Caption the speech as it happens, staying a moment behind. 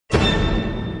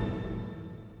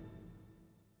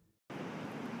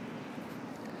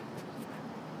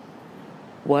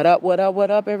What up, what up, what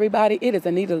up, everybody? It is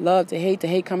Anita Love to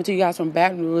Hate coming to you guys from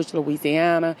Baton Rouge,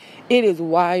 Louisiana. It is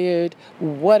Wired,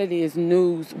 What It Is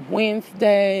News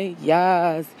Wednesday.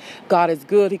 Yes, God is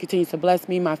good. He continues to bless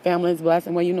me. My family is blessed.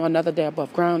 And when you know another day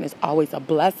above ground is always a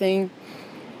blessing.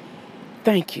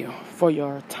 Thank you for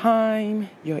your time,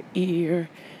 your ear.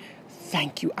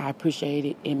 Thank you. I appreciate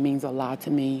it. It means a lot to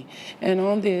me. And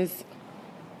on this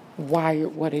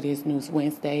Wired, What It Is News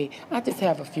Wednesday, I just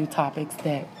have a few topics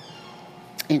that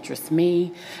interest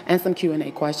me and some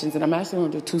Q&A questions, and I'm actually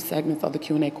going to do 2 segments of the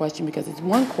Q&A question because it's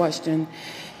one question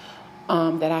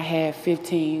that I have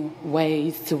 15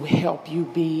 ways to help you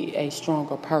be a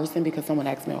stronger person because someone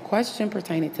asked me a question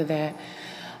pertaining to that.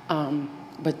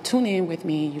 But tune in with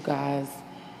me, you guys,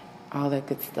 all that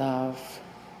good stuff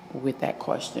with that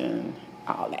question,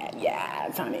 all that. Yeah,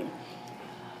 honey.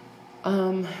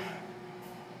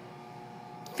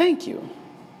 Thank you.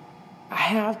 I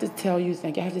have to tell you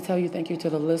thank you. I have to tell you thank you to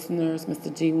the listeners.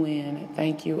 Mr. G. Wynn,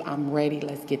 thank you. I'm ready.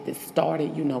 Let's get this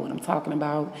started. You know what I'm talking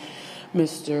about.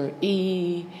 Mr.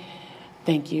 E.,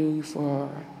 thank you for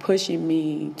pushing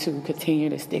me to continue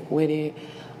to stick with it.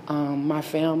 My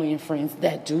family and friends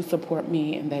that do support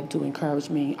me and that do encourage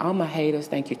me. All my haters,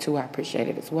 thank you too. I appreciate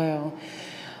it as well.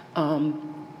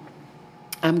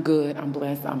 I'm good. I'm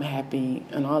blessed. I'm happy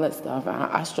and all that stuff.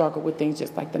 I struggle with things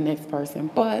just like the next person,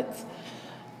 but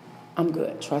I'm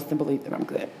good. Trust and believe that I'm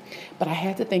good. But I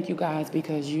had to thank you guys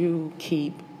because you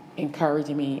keep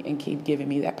encouraging me and keep giving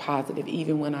me that positive,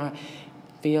 even when I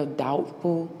feel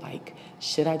doubtful, like,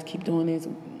 should I keep doing this?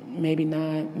 Maybe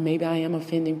not. Maybe I am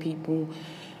offending people.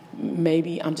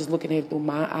 Maybe I'm just looking at it through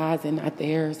my eyes and not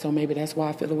theirs, so maybe that's why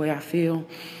I feel the way I feel.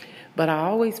 But I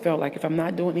always felt like if I'm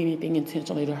not doing anything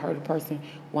intentionally to hurt a person,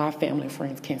 why family and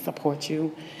friends can't support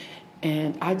you?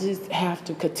 And I just have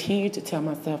to continue to tell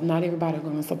myself, not everybody is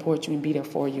going to support you and be there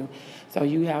for you. So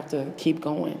you have to keep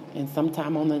going. And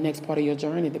sometime on the next part of your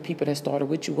journey, the people that started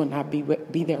with you will not be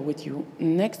there with you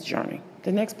next journey,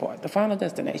 the next part, the final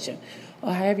destination,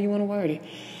 or however you want to word it.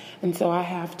 And so I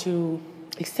have to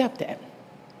accept that.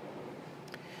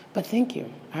 But thank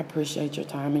you. I appreciate your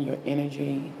time and your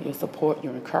energy, your support,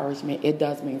 your encouragement. It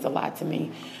does mean a lot to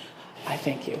me. I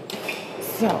thank you.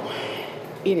 So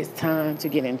it is time to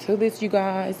get into this, you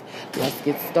guys. Let's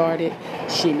get started.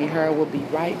 Shimmy Her will be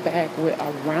right back with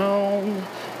Around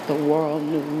the World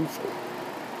News.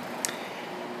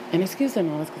 And excuse the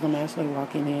noise because I'm actually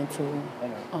walking into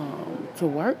to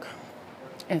work,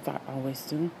 as I always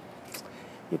do.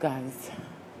 You guys,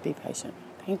 be patient.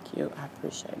 Thank you. I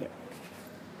appreciate it.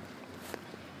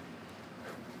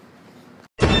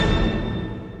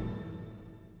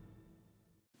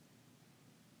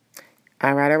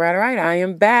 All right. I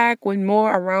am back with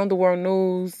more Around the World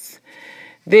News.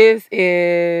 This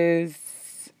is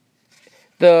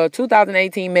the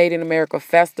 2018 Made in America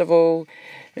Festival.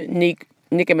 Nicki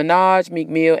Minaj, Meek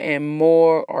Mill, and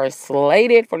more are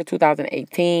slated for the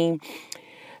 2018.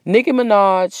 Nicki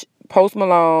Minaj, Post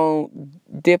Malone,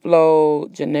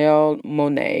 Diplo, Janelle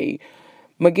Monáe,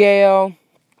 Miguel,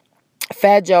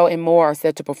 Fat Joe, and more are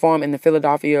set to perform in the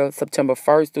Philadelphia September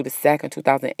 1st through the 2nd,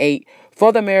 2008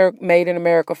 for the Made in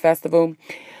America Festival.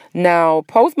 Now,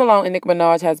 Post Malone and Nicki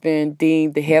Minaj has been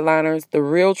deemed the headliners. The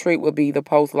real treat will be the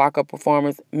post-lockup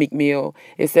performance Meek Mill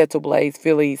is set to blaze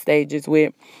Philly stages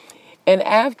with. And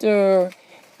after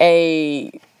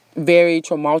a very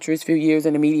tumultuous few years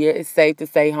in the media, it's safe to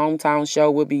say Hometown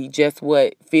Show will be just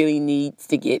what Philly needs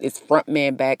to get its front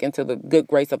man back into the good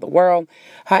grace of the world.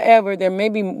 However, there may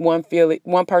be one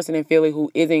person in Philly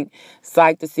who isn't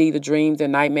psyched to see the Dreams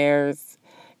and Nightmares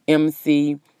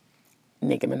MC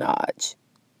Nicki Minaj,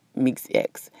 Meek's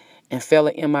ex, and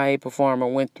fellow MIA performer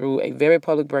went through a very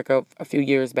public breakup a few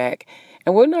years back.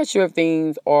 And we're not sure if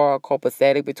things are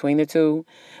copacetic between the two.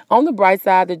 On the bright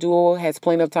side, the duo has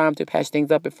plenty of time to patch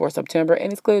things up before September,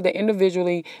 and it's clear that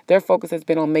individually, their focus has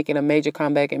been on making a major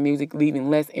comeback in music, leaving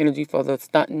less energy for the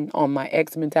stunting on my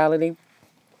ex mentality.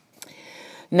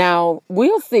 Now,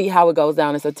 we'll see how it goes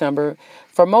down in September.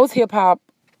 For most hip-hop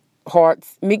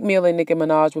hearts, Meek Mill and Nicki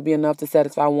Minaj will be enough to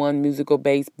satisfy one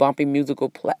musical-based, bumpy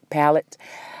musical palette.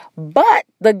 But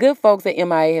the good folks at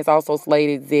MIA has also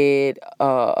slated Zedd,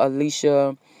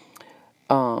 Alicia,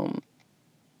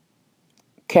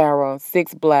 Cara,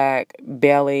 Six Black,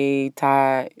 Belly,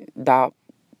 Ty,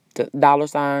 Dollar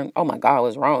Sign. Oh my God,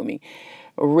 what's wrong with me?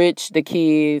 Rich the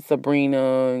Kid,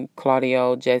 Sabrina,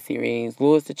 Claudio, Jesse Reeves,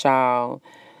 Louis the Child,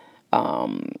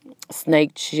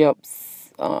 Snake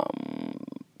Chips,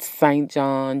 St.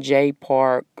 John, Jay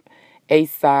Park,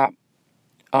 ASAP,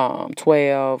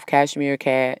 12, Cashmere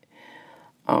Cat,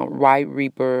 White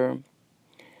Reaper,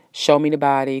 Show Me the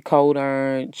Body, Cold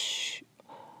Orange,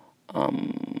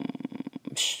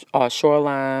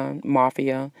 Shoreline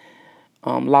Mafia,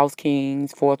 Lost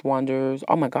Kings, Fourth Wonders.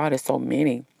 Oh my God, it's so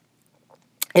many.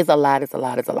 It's a lot, it's a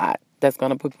lot, it's a lot that's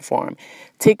going to perform.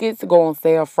 Tickets go on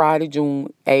sale Friday,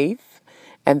 June 8th,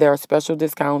 and there are special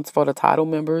discounts for the title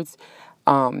members.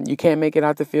 You can't make it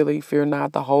out to Philly. Fear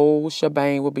not, the whole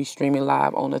shebang will be streaming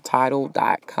live on the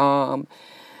title.com.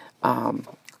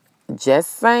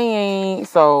 Just saying.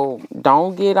 So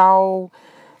don't get all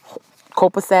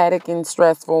copacetic and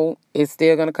stressful. It's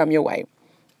still going to come your way.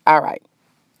 All right.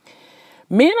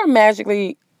 Men are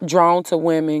magically drawn to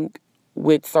women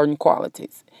with certain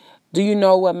qualities. Do you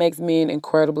know what makes men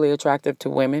incredibly attractive to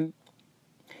women?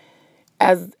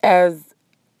 As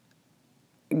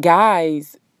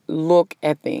guys look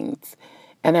at things,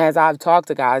 and as I've talked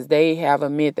to guys, they have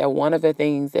admitted that one of the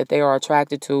things that they are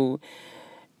attracted to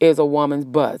is a woman's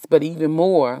buzz. But even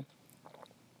more,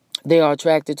 they are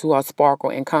attracted to her sparkle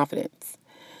and confidence.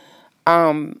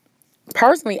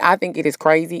 Personally, I think it is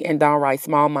crazy and downright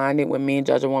small-minded when men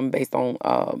judge a woman based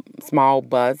on small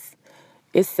buzz.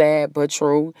 It's sad but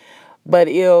true. But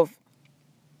if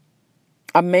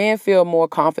a man feels more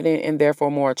confident and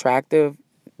therefore more attractive,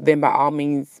 then by all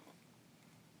means,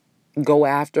 go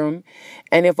after him.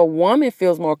 And if a woman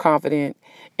feels more confident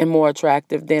and more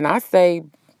attractive, then I say,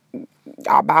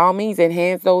 by all means,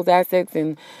 enhance those assets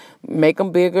and make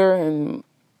them bigger. And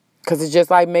because it's just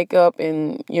like makeup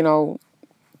and,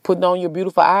 putting on your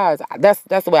beautiful eyes. That's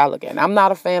the way I look at it. I'm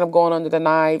not a fan of going under the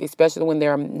knife, especially when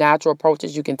there are natural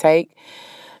approaches you can take.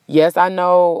 Yes, I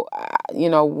know,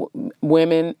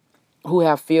 women who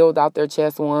have filled out their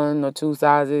chest 1 or 2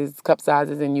 sizes, cup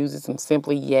sizes, and uses some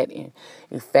simply yet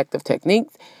effective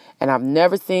techniques. And I've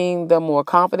never seen them more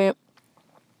confident.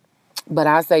 But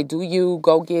I say, do you,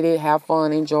 go get it, have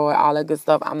fun, enjoy, all that good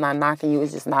stuff. I'm not knocking you.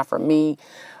 It's just not for me.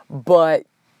 But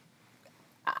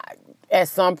at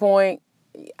some point,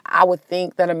 I would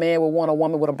think that a man would want a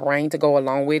woman with a brain to go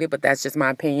along with it. But that's just my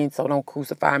opinion, so don't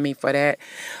crucify me for that.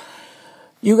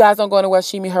 You guys don't go anywhere.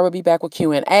 Shimi, her will be back with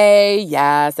Q&A.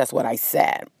 Yes, that's what I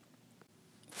said.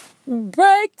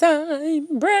 Break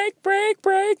time. Break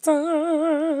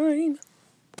time.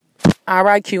 All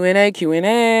right,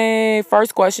 Q&A.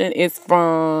 First question is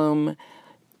from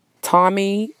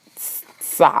Tommy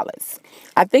Solace.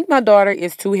 I think my daughter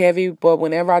is too heavy, but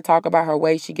whenever I talk about her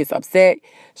weight, she gets upset.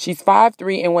 She's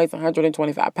 5'3" and weighs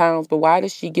 125 pounds, but why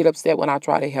does she get upset when I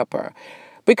try to help her?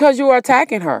 Because you are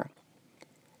attacking her.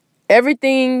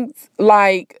 Everything's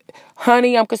like,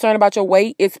 honey, I'm concerned about your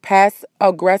weight. It's passive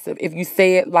aggressive if you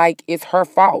say it like it's her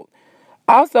fault.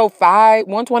 Also,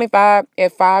 125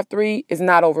 at 5'3" is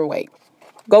not overweight.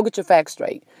 Go get your facts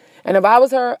straight. And if I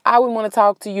was her, I wouldn't want to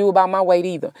talk to you about my weight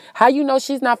either. How you know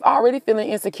she's not already feeling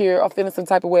insecure or feeling some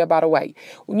type of way about her weight?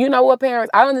 You know what,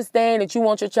 parents? I understand that you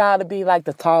want your child to be like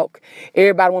the talk.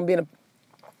 Everybody want to be in a...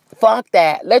 Fuck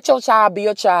that. Let your child be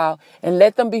a child and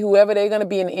let them be whoever they're going to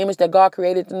be in the image that God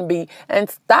created them to be. And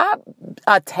stop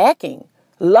attacking.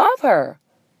 Love her.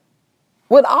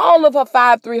 With all of her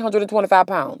 325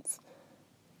 pounds.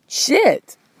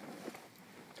 Shit.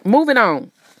 Moving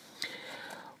on.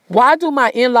 Why do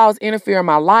my in-laws interfere in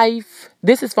my life?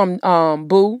 This is from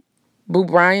Boo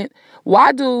Bryant.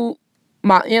 Why do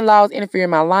my in-laws interfere in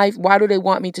my life? Why do they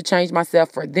want me to change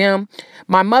myself for them?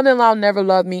 My mother-in-law never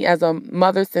loved me as a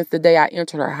mother since the day I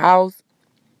entered her house.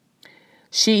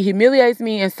 She humiliates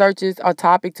me and searches a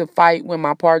topic to fight when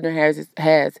my partner has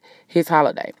his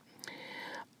holiday.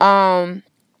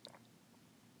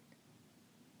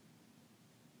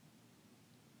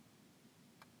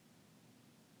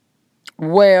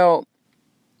 Well,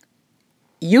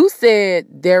 you said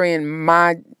they're in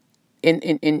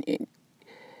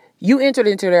you entered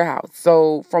into their house.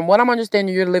 So from what I'm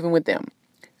understanding, you're living with them.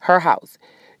 Her house.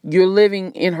 You're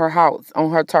living in her house,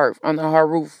 on her turf, under her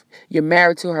roof. You're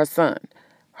married to her son.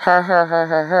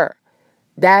 Her.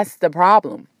 That's the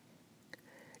problem.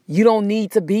 You don't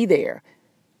need to be there.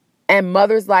 And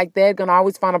mothers like that gonna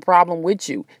always find a problem with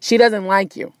you. She doesn't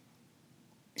like you.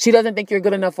 She doesn't think you're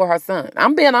good enough for her son.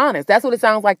 I'm being honest. That's what it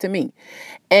sounds like to me.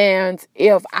 And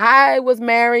if I was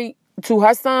married to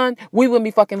her son, we wouldn't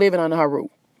be fucking living under her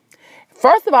roof.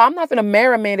 First of all, I'm not going to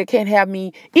marry a man that can't have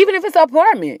me, even if it's an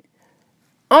apartment,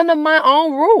 under my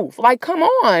own roof. Like, come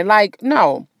on. Like,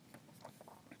 no.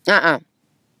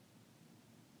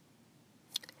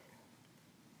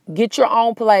 Get your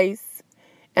own place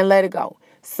and let it go.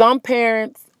 Some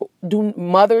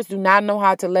mothers do not know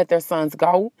how to let their sons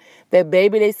go.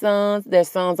 Their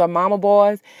sons are mama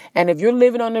boys. And if you're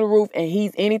living under the roof and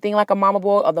he's anything like a mama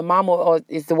boy, or the mama, or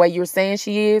it's the way you're saying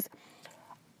she is,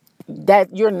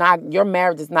 that your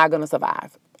marriage is not going to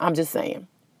survive. I'm just saying.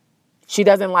 she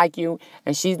doesn't like you,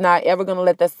 and she's not ever going to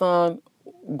let that son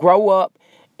grow up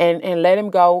and let him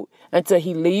go until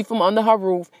he leave from under her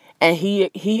roof and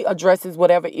he addresses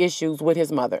whatever issues with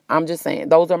his mother. I'm just saying.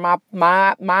 Those are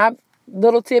my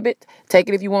little tidbit. Take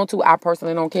it if you want to. I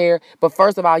personally don't care. But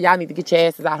first of all, y'all need to get your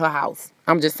asses out her house.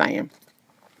 I'm just saying.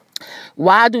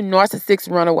 Why do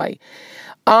narcissists run away?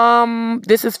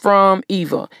 This is from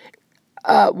Eva.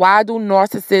 Why do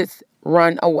narcissists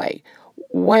run away?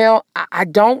 Well, I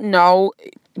don't know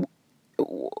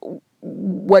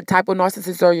what type of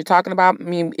narcissist are you talking about. I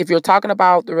mean, if you're talking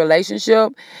about the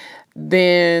relationship,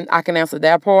 then I can answer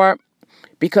that part.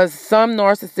 Because some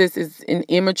narcissist is an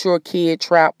immature kid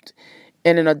trapped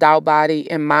in an adult body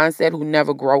and mindset who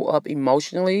never grow up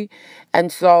emotionally.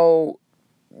 And so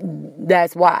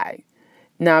that's why.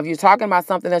 Now, if you're talking about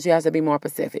something else, you have to be more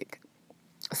specific.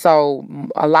 So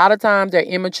a lot of times they're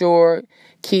immature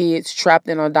kids trapped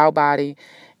in an adult body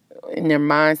and their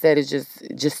mindset is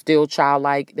just still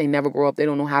childlike. They never grow up. They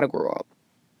don't know how to grow up.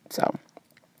 So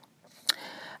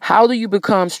how do you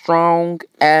become strong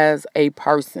as a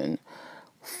person?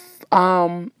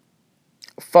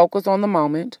 Focus on the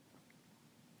moment.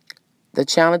 The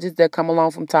challenges that come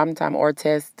along from time to time are a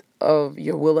test of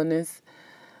your willingness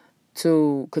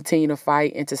to continue to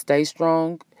fight and to stay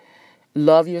strong.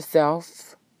 Love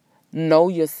yourself. Know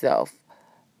yourself.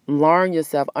 Learn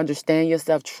yourself. Understand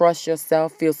yourself. Trust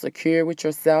yourself. Feel secure with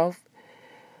yourself.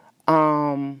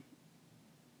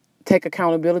 Take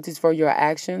accountabilities for your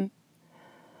action.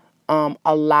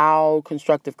 Allow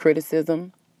constructive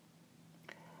criticism.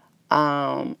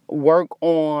 Work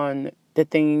on the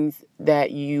things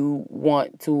that you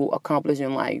want to accomplish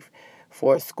in life,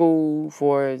 for school,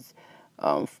 for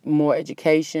more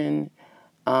education.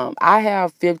 I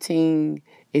have 15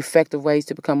 effective ways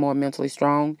to become more mentally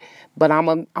strong, but I'm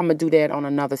gonna do that on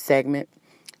another segment.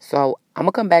 So I'm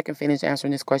gonna come back and finish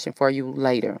answering this question for you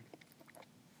later.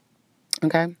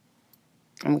 Okay? I'm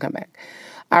gonna come back.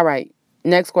 All right.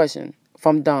 Next question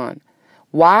from Dawn.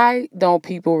 Why don't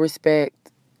people respect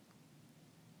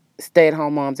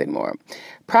stay-at-home moms anymore?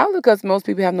 Probably because most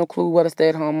people have no clue what a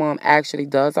stay-at-home mom actually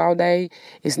does all day.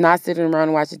 It's not sitting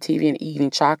around watching TV and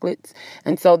eating chocolates.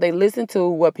 And so they listen to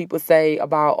what people say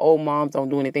about, oh, moms don't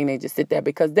do anything. They just sit there,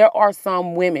 because there are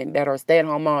some women that are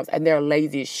stay-at-home moms and they're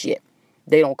lazy as shit.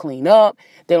 They don't clean up.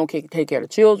 They don't take care of the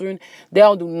children. They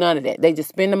don't do none of that. They just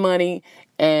spend the money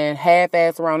and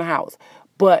half-ass around the house.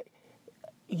 But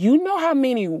you know how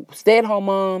many stay-at-home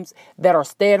moms that are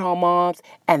stay-at-home moms,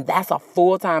 and that's a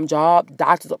full-time job?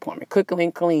 Doctor's appointment, cooking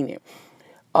and cleaning,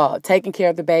 taking care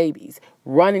of the babies,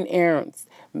 running errands,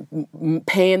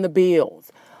 paying the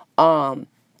bills, all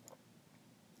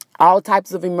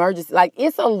types of emergencies. Like,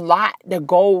 it's a lot that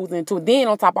goes into it. Then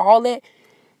on top of all that,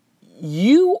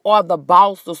 you are the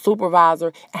boss, the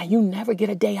supervisor, and you never get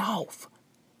a day off.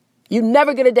 You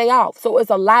never get a day off. So it's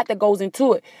a lot that goes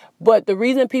into it. But the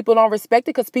reason people don't respect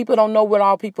it, because people don't know what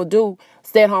all people do,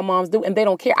 stay-at-home moms do, and they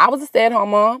don't care. I was a stay-at-home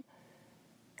mom,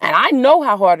 and I know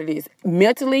how hard it is,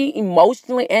 mentally,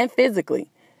 emotionally, and physically.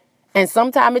 And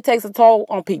sometimes it takes a toll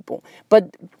on people.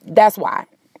 But that's why.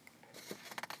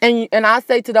 And I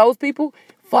say to those people,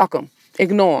 fuck them.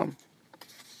 Ignore them.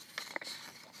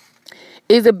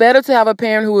 Is it better to have a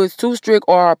parent who is too strict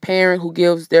or a parent who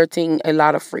gives their teen a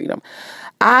lot of freedom?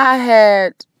 I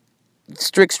had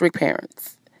strict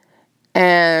parents.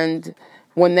 And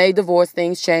when they divorced,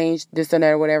 things changed, this and that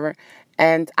or whatever.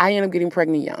 And I ended up getting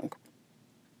pregnant young.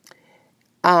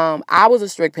 I was a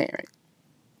strict parent.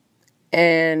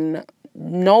 And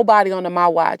nobody under my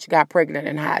watch got pregnant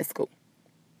in high school.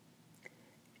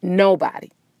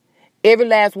 Nobody. Every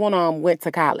last one of them went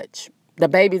to college. The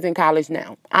baby's in college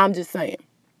now. I'm just saying.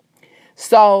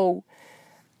 So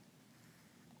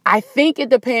I think it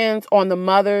depends on the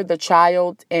mother, the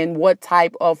child, and what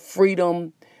type of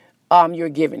freedom you're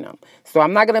giving them. So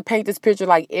I'm not going to paint this picture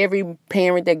like every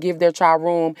parent that give their child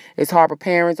room is harbor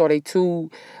parents or they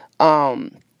too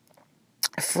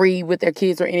free with their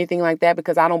kids or anything like that,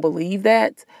 because I don't believe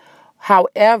that.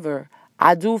 However,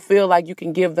 I do feel like you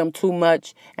can give them too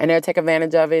much and they'll take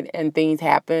advantage of it and things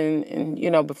happen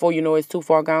and, before you know it's too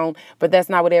far gone. But that's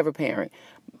not with every parent.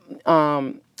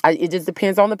 It just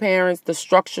depends on the parents, the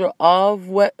structure of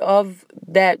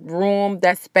that room,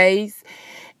 that space,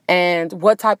 and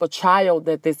what type of child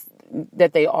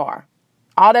that they are.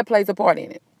 All that plays a part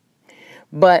in it.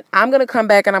 But I'm going to come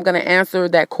back and I'm going to answer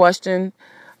that question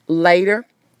later.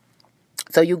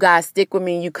 So you guys stick with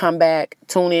me. You come back,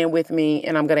 tune in with me,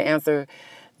 and I'm going to answer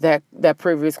that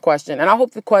previous question. And I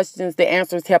hope the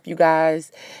answers help you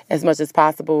guys as much as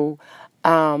possible.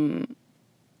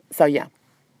 So yeah.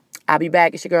 I'll be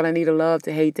back. It's your girl Anita Love,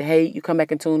 to hate to hate. You come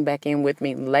back and tune back in with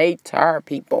me later,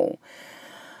 people.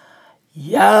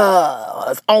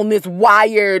 Yes, on this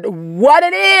Wired What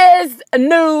It Is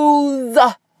news.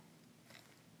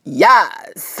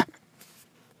 Yes.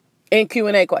 And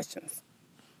Q&A questions.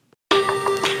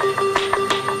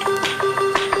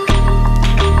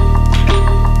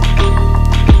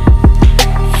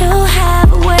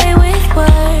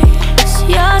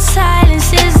 Your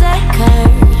silence is a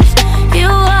curse. You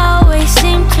always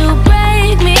seem to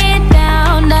break me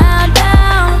down, down,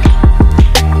 down.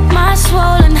 My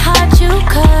swollen heart you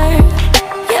curve.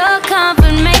 Your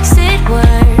comfort makes it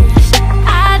worse.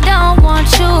 I don't want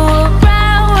you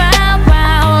around, round,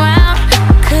 round, round.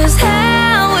 'Cause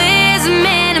how is a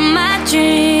man in my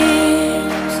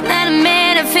dreams? Not a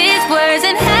man of his words.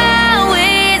 And how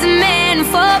is a man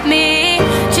for me?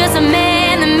 Just a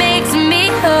man that makes me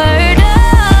hurt.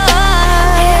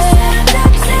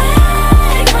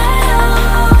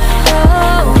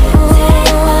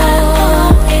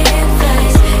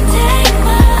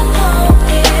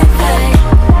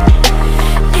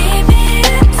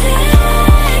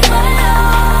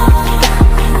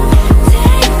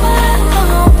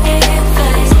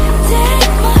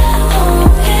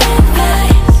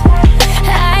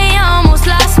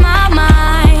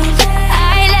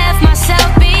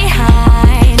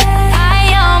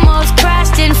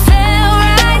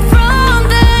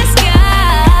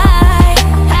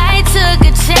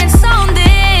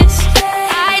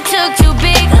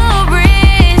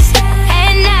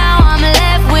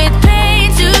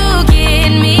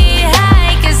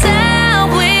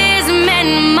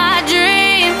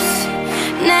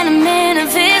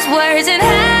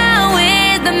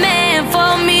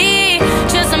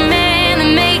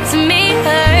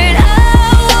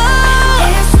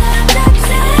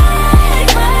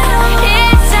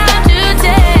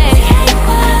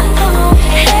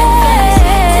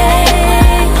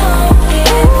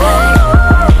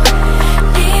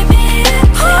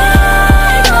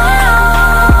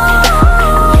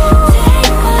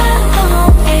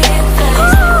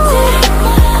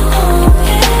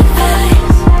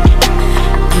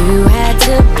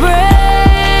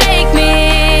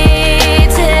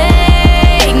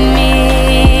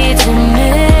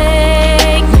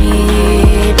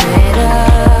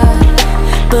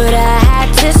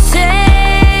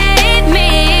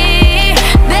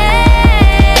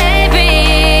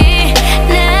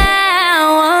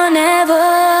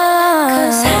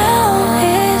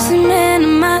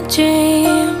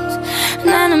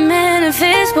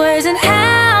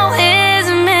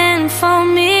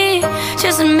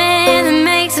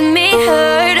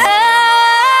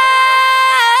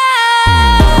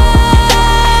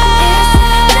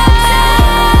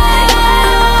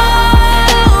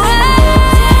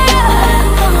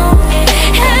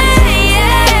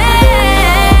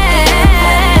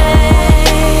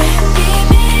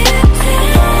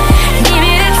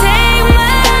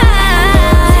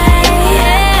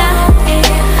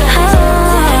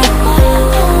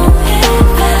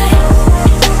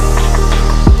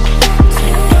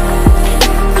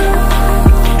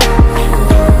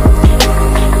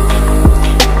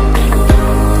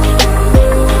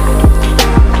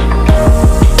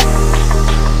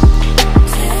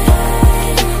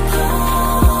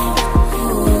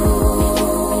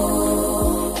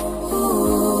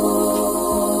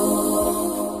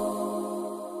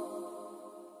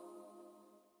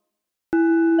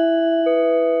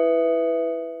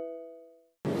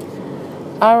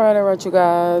 All right, you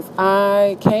guys.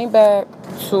 I came back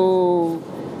to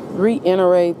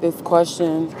reiterate this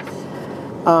question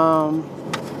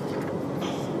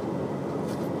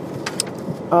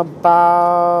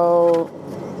about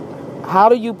how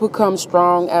do you become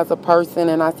strong as a person.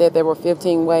 And I said there were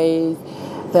 15 ways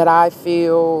that I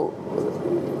feel,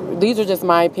 these are just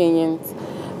my opinions,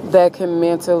 that can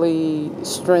mentally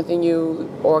strengthen you,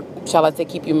 or shall I say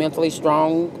keep you mentally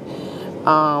strong.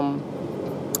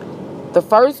 The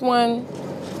first one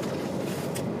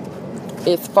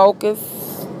is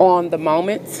focus on the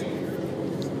moment.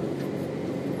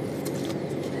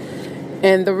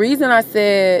 And the reason I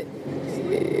said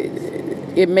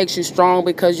it makes you strong,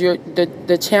 because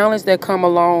the challenge that come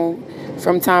along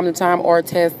from time to time are a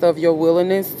test of your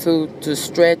willingness to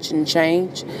stretch and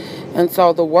change. And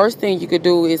so the worst thing you could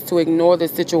do is to ignore the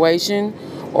situation,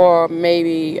 or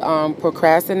maybe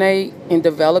procrastinate in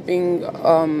developing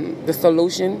the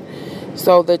solution.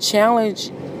 So the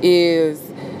challenge is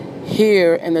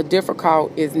here and the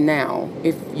difficult is now,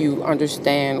 if you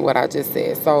understand what I just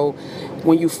said. So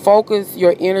when you focus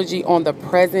your energy on the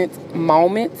present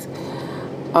moment,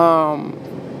 and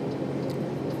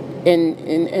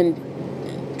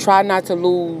try not to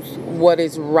lose what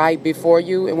is right before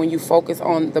you. And when you focus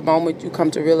on the moment, you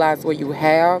come to realize what you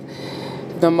have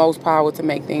the most power to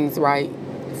make things right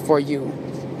for you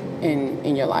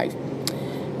in your life.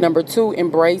 Number 2,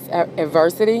 embrace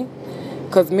adversity.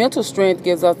 Because mental strength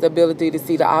gives us the ability to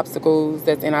see the obstacles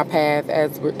that's in our path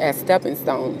as stepping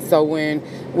stones. So when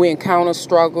we encounter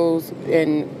struggles,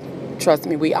 and trust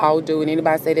me, we all do, and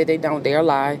anybody say that they don't, they're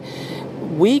lie,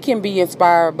 we can be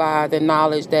inspired by the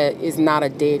knowledge that is not a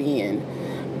dead end,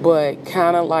 but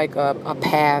kind of like a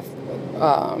path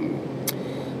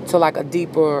to like a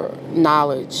deeper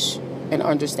knowledge and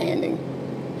understanding.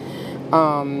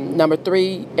 Number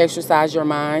 3, exercise your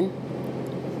mind.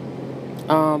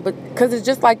 But because it's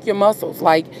just like your muscles,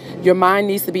 like your mind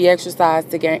needs to be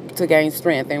exercised to gain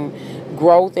strength, and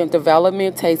growth and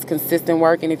development takes consistent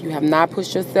work. And if you have not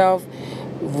pushed yourself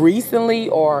recently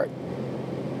or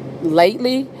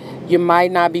lately, you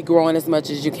might not be growing as much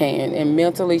as you can. And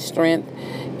mentally, strength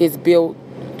is built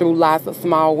through lots of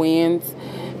small wins.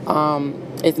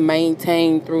 It's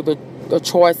maintained through the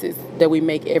choices that we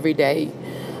make every day.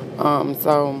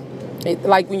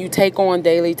 Like when you take on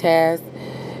daily tasks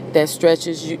that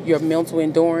stretches your mental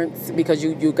endurance, because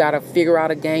you got to figure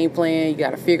out a game plan, you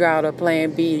got to figure out a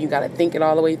plan B, you got to think it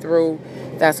all the way through.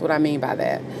 That's what I mean by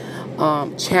that.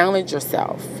 Challenge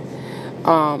yourself.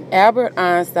 Albert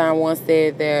Einstein once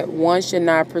said that one should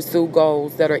not pursue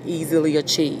goals that are easily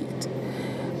achieved.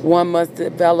 One must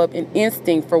develop an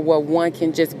instinct for what one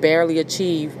can just barely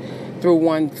achieve through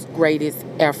one's greatest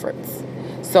efforts.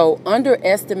 So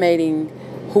underestimating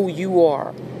who you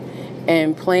are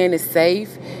and playing it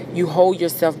safe, you hold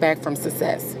yourself back from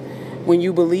success. When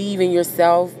you believe in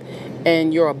yourself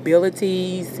and your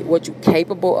abilities, what you're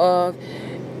capable of,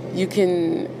 you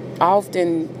can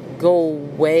often go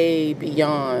way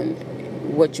beyond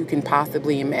what you can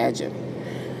possibly imagine.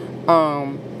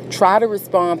 Try to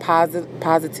respond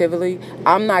positively.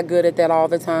 I'm not good at that all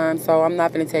the time, so I'm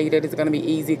not going to tell you that it's going to be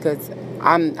easy, because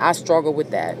I struggle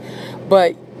with that.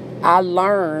 But I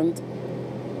learned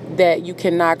that you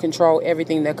cannot control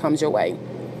everything that comes your way,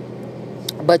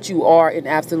 but you are in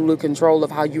absolute control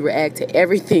of how you react to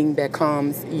everything that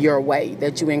comes your way,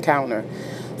 that you encounter.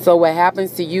 So what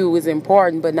happens to you is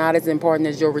important, but not as important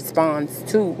as your response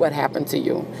to what happened to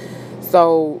you.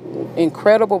 So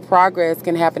incredible progress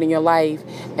can happen in your life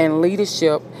and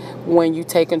leadership when you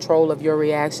take control of your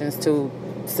reactions to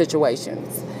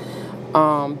situations.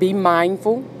 Be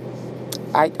mindful.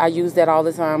 I use that all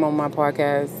the time on my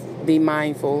podcast. Be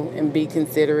mindful and be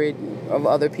considerate of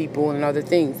other people and other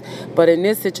things. But in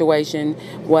this situation,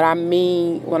 what I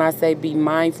mean when I say be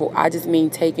mindful, I just mean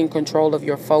taking control of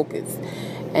your focus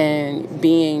and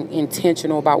being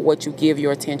intentional about what you give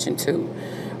your attention to.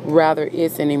 Rather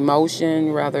it's an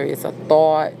emotion, rather it's a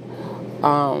thought,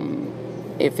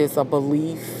 if it's a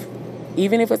belief,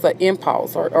 even if it's an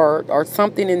impulse or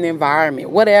something in the environment,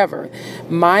 whatever.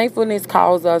 Mindfulness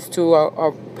calls us to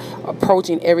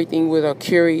approaching everything with a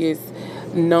curious,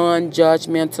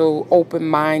 non-judgmental,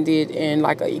 open-minded, and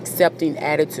like an accepting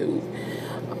attitude.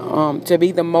 To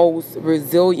be the most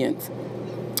resilient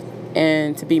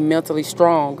and to be mentally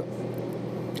strong,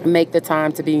 make the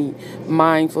time to be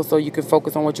mindful so you can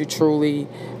focus on what you truly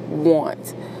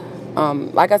want.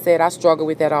 Like I said, I struggle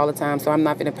with that all the time, so I'm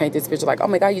not going to paint this picture like, oh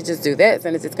my God, you just do this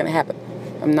and it's just going to happen.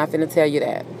 I'm not going to tell you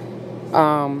that.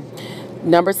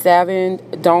 Number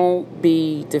 7, don't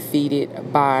be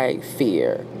defeated by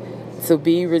fear. To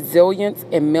be resilient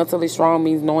and mentally strong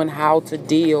means knowing how to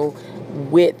deal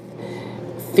with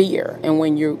fear. And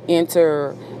when you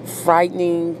enter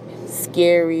frightening,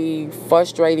 scary,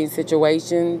 frustrating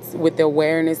situations with the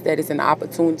awareness that it's an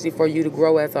opportunity for you to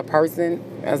grow as a person,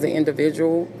 as an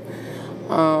individual,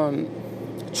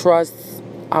 trust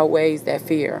outweighs that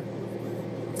fear.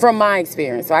 From my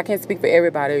experience, so I can't speak for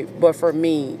everybody, but for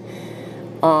me,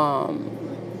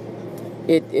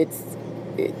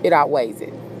 it outweighs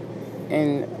it.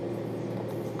 And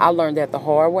I learned that the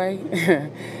hard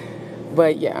way.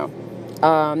 But yeah.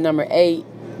 Number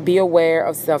 8, be aware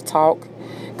of self-talk.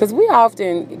 Because we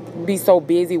often be so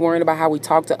busy worrying about how we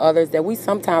talk to others that we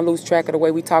sometimes lose track of the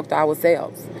way we talk to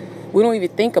ourselves. We don't even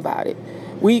think about it.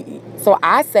 So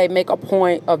I say make a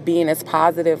point of being as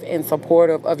positive and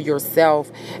supportive of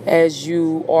yourself as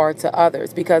you are to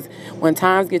others. Because when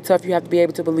times get tough, you have to be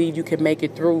able to believe you can make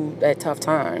it through that tough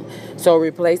time. So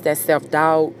replace that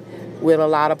self-doubt with a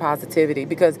lot of positivity.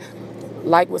 Because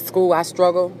like with school, I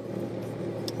struggle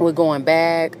with going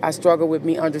back. I struggle with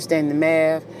me understanding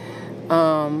math.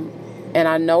 And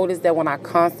I noticed that when I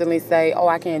constantly say, oh,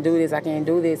 I can't do this,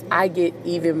 I get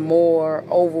even more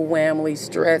overwhelmingly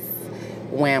stressed.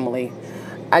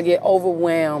 I get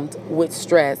overwhelmed with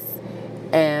stress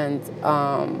And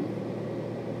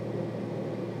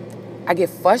I get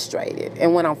frustrated.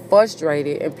 And when I'm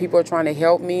frustrated and people are trying to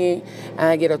help me and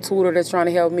I get a tutor that's trying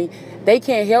to help me, they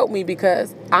can't help me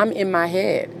because I'm in my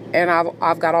head. And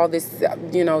I've got all this,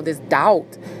 this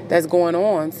doubt that's going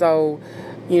on. So,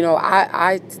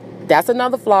 I that's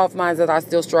another flaw of mine that I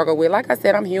still struggle with. Like I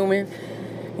said, I'm human,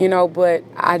 but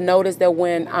I notice that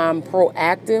when I'm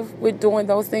proactive with doing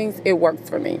those things, it works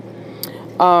for me.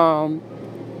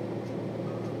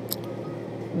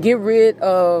 Get rid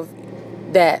of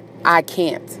that I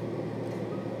can't.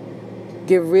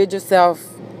 Get rid yourself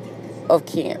of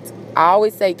can't. I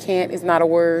always say can't is not a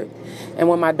word. And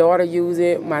when my daughter use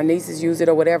it, my nieces use it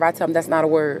or whatever, I tell them that's not a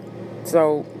word.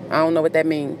 So I don't know what that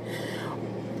means.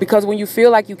 Because when you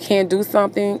feel like you can't do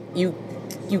something, you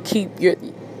keep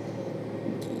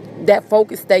that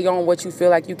focus stay on what you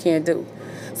feel like you can't do.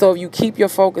 So if you keep your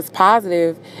focus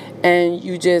positive and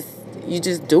you just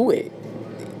do it,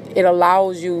 it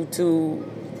allows you to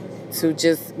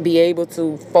just be able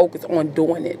to focus on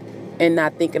doing it and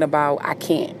not thinking about I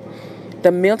can't.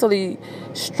 The mentally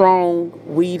strong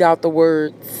weed out the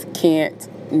words can't,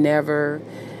 never,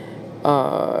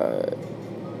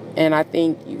 and I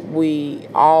think we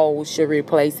all should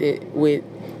replace it with,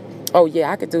 oh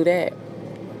yeah, I could do that.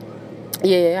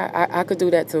 Yeah, I could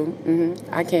do that too.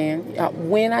 I can.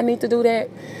 When I need to do that,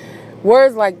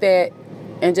 words like that,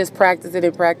 and just practice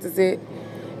it.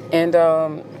 And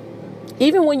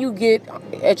even when you get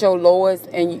at your lowest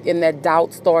and that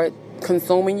doubt start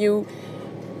consuming you,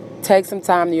 take some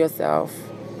time to yourself.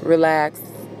 Relax,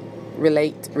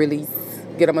 relate, release,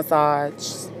 get a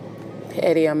massage,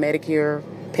 pedicure.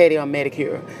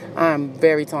 I'm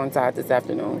very tongue-tied this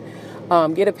afternoon.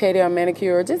 Get a pedicure,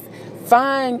 manicure. Just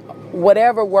find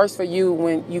whatever works for you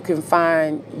when you can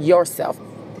find yourself,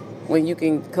 when you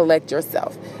can collect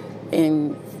yourself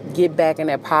and get back in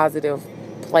that positive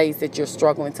place that you're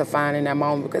struggling to find in that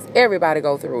moment, because everybody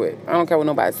go through it. I don't care what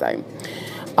nobody's saying.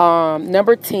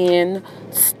 Number 10,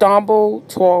 stumble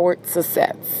toward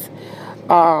success.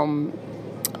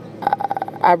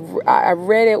 I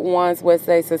read it once where it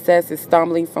says success is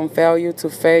stumbling from failure to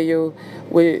failure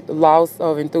with loss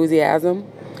of enthusiasm.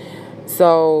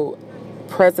 So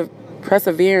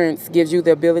perseverance gives you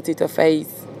the ability to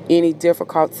face any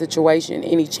difficult situation,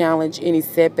 any challenge, any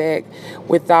setback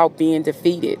without being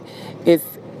defeated.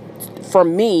 For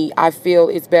me, I feel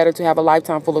it's better to have a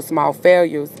lifetime full of small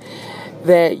failures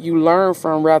that you learn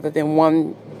from rather than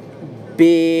one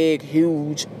big,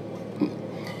 huge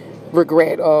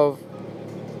regret of,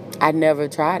 I never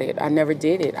tried it. I never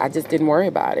did it. I just didn't worry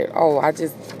about it. Oh, I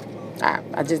just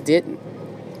didn't.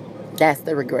 That's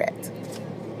the regret.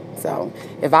 So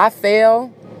if I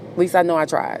fail, at least I know I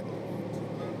tried.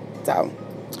 So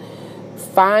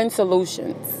find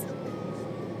solutions.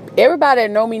 Everybody that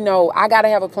know me know I got to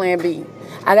have a plan B.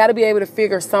 I got to be able to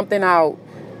figure something out,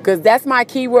 because that's my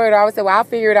key word. I always say, well, I'll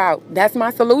figure it out. That's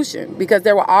my solution, because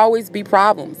there will always be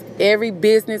problems. Every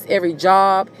business, every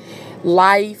job,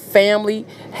 life, family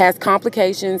has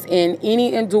complications, and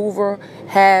any endeavor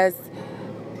has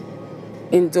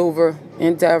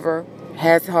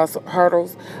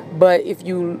hurdles. But if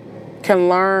you can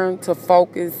learn to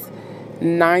focus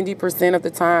 90% of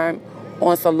the time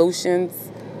on solutions,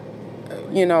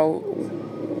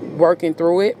 working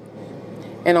through it,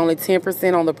 and only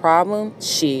 10% on the problem,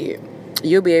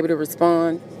 you'll be able to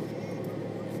respond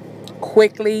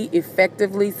quickly,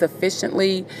 effectively,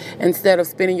 sufficiently, instead of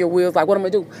spinning your wheels like, what am I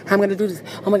going to do? How am I going to do this?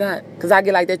 Oh my God. Because I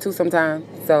get like that too sometimes.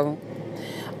 So,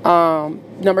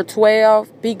 number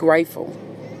 12, be grateful.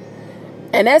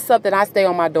 And that's something I stay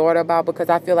on my daughter about, because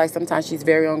I feel like sometimes she's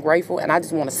very ungrateful and I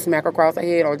just want to smack her across her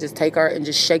head or just take her and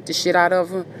just shake the shit out of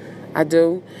her. I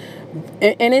do.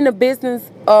 And in the business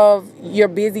of your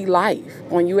busy life,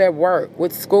 when you're at work,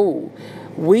 with school,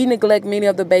 we neglect many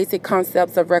of the basic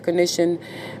concepts of recognition,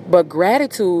 but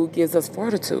gratitude gives us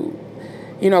fortitude.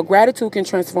 Gratitude can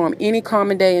transform any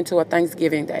common day into a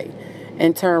Thanksgiving day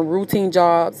and turn routine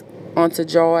jobs onto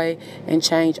joy and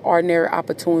change ordinary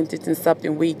opportunities into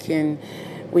something we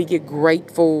get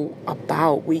grateful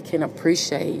about, we can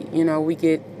appreciate, we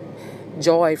get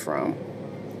joy from,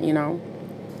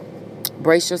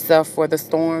 Brace yourself for the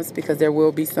storms, because there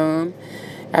will be some.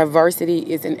 Adversity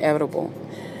is inevitable.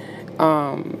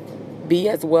 Be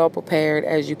as well prepared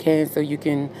as you can so you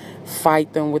can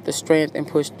fight them with the strength and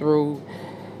push through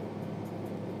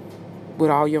with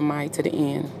all your might to the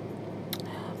end.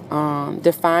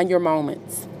 Define your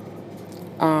moments.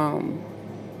 For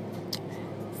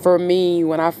me,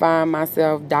 when I find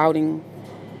myself doubting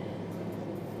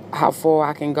how far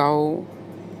I can go,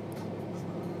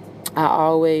 I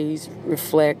always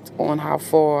reflect on how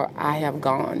far I have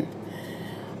gone.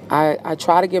 I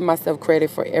try to give myself credit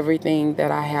for everything that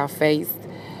I have faced,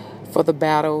 for the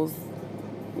battles,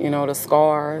 the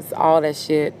scars, all that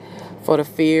shit, for the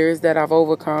fears that I've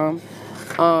overcome,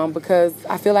 because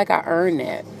I feel like I earned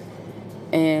that.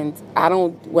 And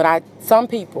some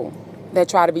people that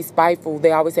try to be spiteful,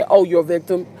 they always say, oh, you're a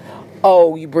victim.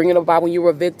 Oh, you bring it up about when you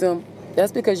were a victim.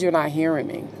 That's because you're not hearing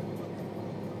me,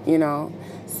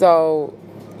 So,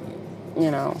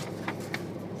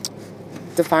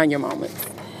 define your moments.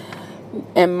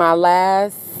 And my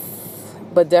last,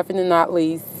 but definitely not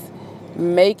least,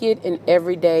 make it an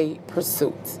everyday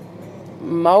pursuit.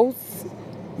 Most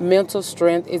mental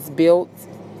strength is built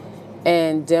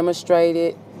and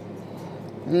demonstrated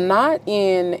not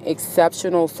in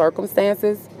exceptional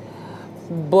circumstances,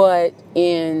 but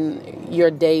in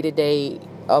your day-to-day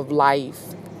of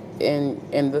life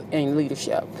and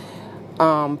leadership.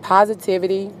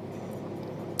 Positivity,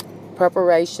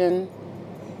 preparation,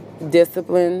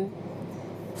 discipline,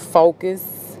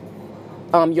 focus,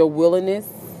 your willingness,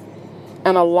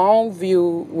 and a long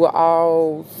view will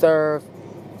all serve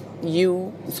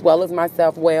you as well as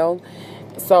myself well.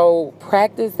 So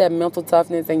practice that mental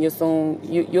toughness, and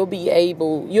you'll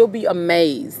be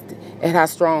amazed at how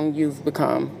strong you've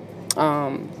become.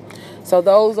 So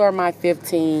those are my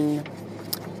 15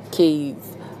 keys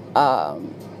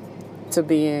to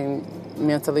being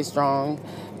mentally strong,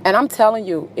 and I'm telling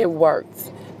you, it works.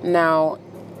 Now,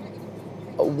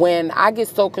 when I get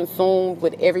so consumed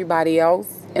with everybody else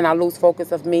and I lose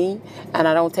focus of me, and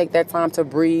I don't take that time to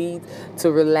breathe,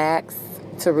 to relax,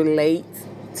 to relate,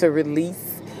 to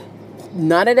release,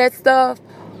 none of that stuff,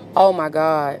 oh my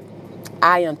God,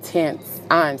 I am tense.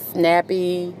 I'm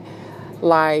snappy.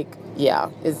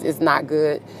 It's not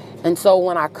good. And so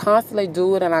when I constantly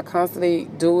do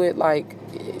it, like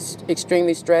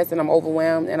extremely stressed and I'm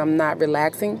overwhelmed and I'm not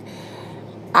relaxing,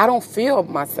 I don't feel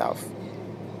myself.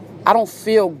 I don't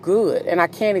feel good, and I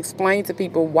can't explain to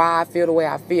people why I feel the way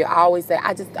I feel. I always say,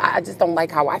 I just don't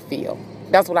like how I feel.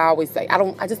 That's what I always say.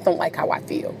 I just don't like how I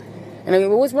feel. And I go,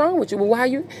 well, what's wrong with you? Well,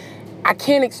 I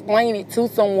can't explain it to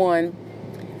someone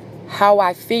how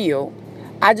I feel.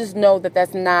 I just know that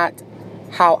that's not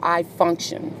how I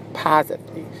function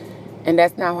positively, and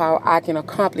that's not how I can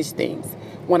accomplish things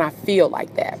when I feel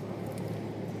like that.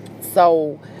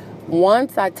 So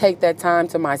once I take that time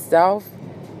to myself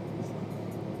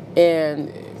and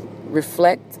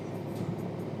reflect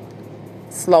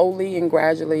slowly and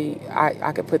gradually,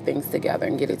 I could put things together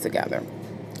and get it together.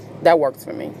 That works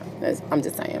for me. I'm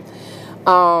just saying.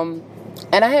 And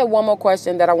I had one more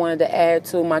question that I wanted to add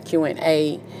to my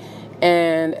Q&A.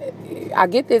 And I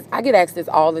get asked this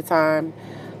all the time.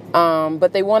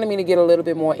 But they wanted me to get a little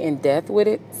bit more in depth with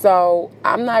it. So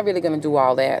I'm not really going to do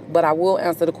all that, but I will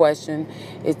answer the question.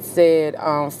 It said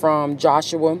from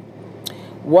Joshua,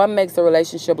 what makes a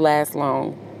relationship last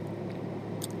long?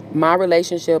 My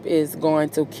relationship is going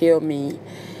to kill me,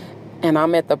 and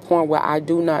I'm at the point where I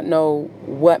do not know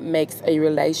what makes a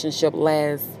relationship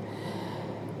last,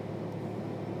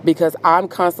 because I'm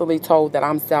constantly told that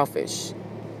I'm selfish.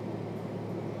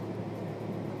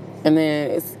 And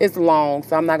then it's long,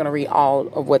 so I'm not going to read all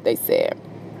of what they said.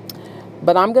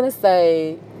 But I'm going to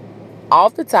say,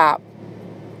 off the top,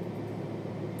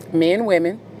 men,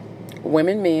 women,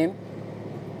 men,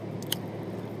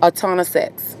 a ton of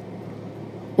sex.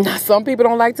 Now, some people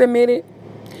don't like to admit it,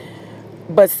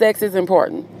 but sex is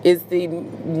important. It's the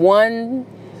one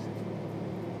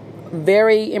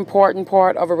very important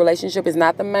part of a relationship. It's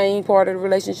not the main part of the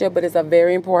relationship, but it's a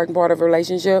very important part of a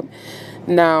relationship.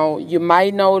 Now, you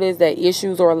might notice that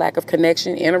issues or a lack of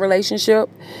connection in a relationship,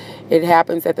 it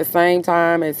happens at the same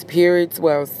time as periods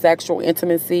where sexual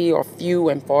intimacy are few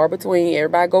and far between.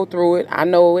 Everybody go through it. I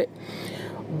know it.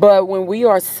 But when we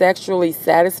are sexually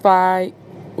satisfied,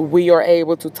 we are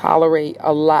able to tolerate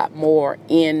a lot more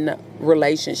in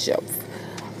relationships.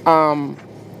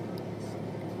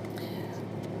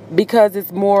 Because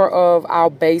it's more of our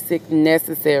basic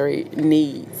necessary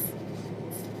needs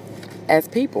as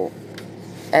people,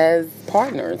 as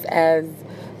partners, as,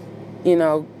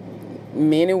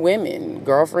 men and women,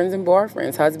 girlfriends and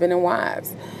boyfriends, husband and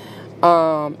wives.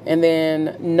 And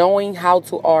then knowing how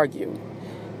to argue.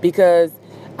 Because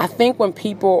I think when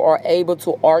people are able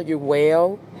to argue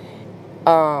well,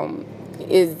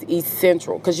 is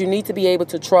essential. Because you need to be able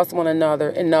to trust one another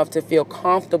enough to feel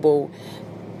comfortable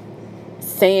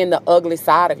saying the ugly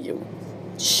side of you,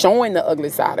 showing the ugly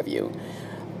side of you.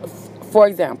 For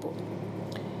example,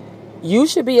 you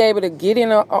should be able to get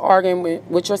in an argument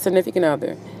with your significant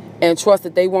other and trust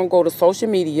that they won't go to social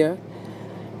media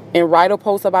and write a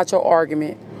post about your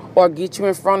argument, or get you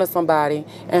in front of somebody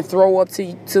and throw up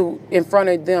to in front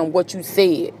of them what you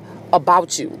said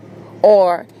about you.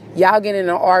 Or y'all get in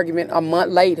an argument a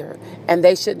month later and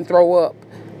they shouldn't throw up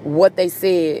what they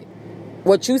said,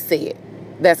 what you said.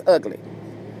 That's ugly.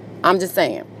 I'm just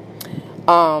saying.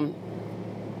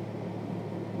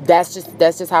 That's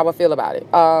just how I feel about it.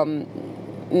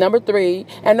 Number 3,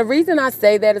 and the reason I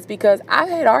say that is because I've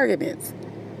had arguments.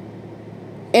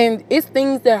 And it's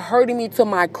things that hurting me to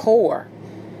my core.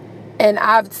 And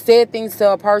I've said things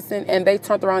to a person and they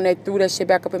turned around and they threw that shit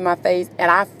back up in my face.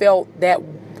 And I felt that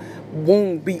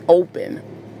wound be open.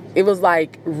 It was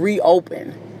like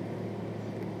reopen.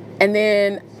 And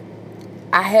then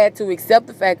I had to accept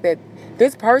the fact that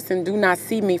this person do not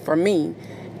see me for me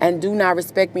and do not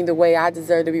respect me the way I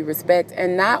deserve to be respected.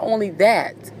 And not only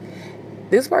that,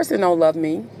 this person don't love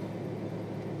me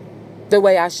the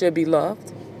way I should be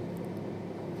loved.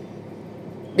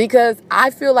 Because I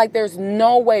feel like there's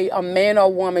no way a man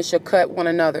or woman should cut one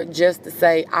another just to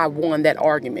say, I won that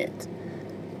argument.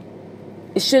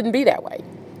 It shouldn't be that way.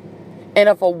 And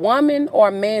if a woman or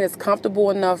a man is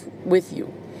comfortable enough with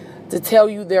you to tell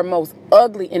you they're most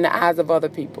ugly in the eyes of other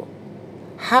people,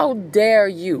 how dare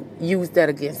you use that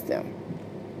against them?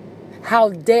 How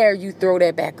dare you throw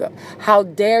that back up? How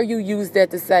dare you use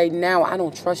that to say, now I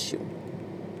don't trust you?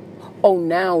 Oh,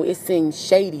 now it seems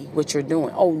shady what you're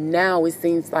doing. Oh, now it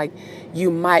seems like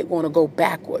you might want to go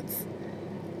backwards.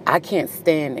 I can't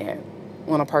stand that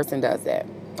when a person does that.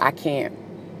 I can't.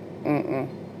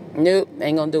 Nope,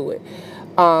 ain't gonna do it.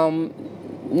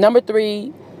 Number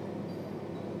 3,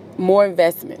 more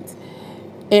investments.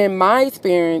 In my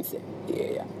experience,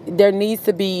 there needs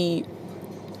to be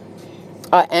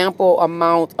an ample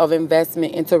amount of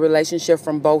investment into a relationship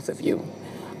from both of you.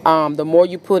 The more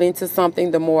you put into something,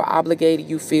 the more obligated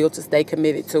you feel to stay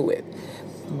committed to it.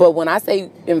 But when I say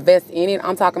invest in it,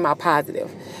 I'm talking about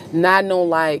positive. Not no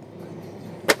like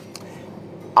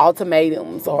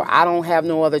ultimatums or I don't have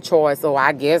no other choice or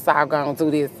I guess I'm going to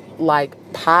do this. Like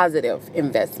positive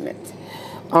investment.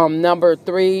 Number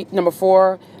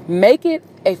 4, make it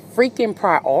a freaking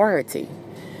priority.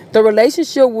 The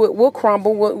relationship will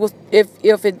crumble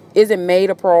if it isn't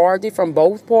made a priority from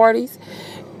both parties.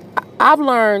 I've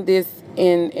learned this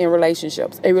in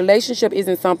relationships. A relationship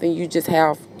isn't something you just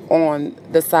have on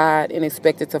the side and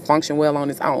expect it to function well on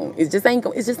its own. It's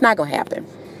just not gonna happen.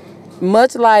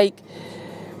 Much like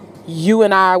you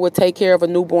and I would take care of a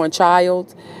newborn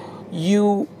child,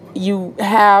 you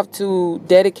have to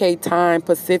dedicate time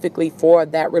specifically for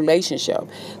that relationship.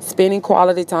 Spending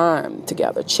quality time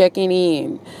together, checking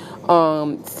in,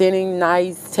 sending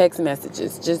nice text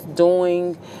messages, just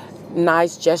doing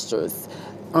nice gestures,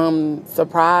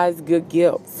 surprise good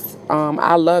gifts.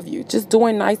 I love you. Just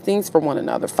doing nice things for one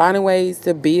another. Finding ways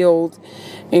to build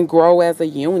and grow as a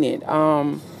unit.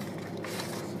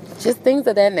 Just things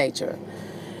of that nature.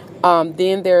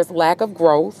 Then there's lack of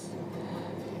growth.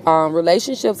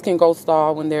 Relationships can go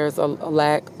stall when there's a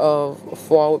lack of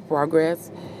forward progress.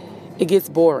 It gets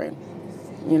boring.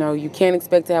 You know, you can't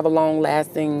expect to have a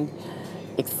long-lasting,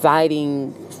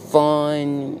 exciting,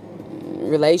 fun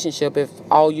relationship if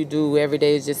all you do every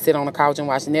day is just sit on the couch and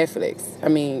watch Netflix. I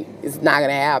mean, it's not going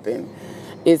to happen.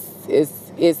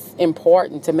 It's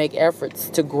important to make efforts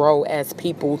to grow as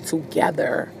people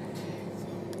together.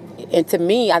 And to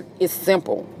me, it's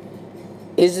simple.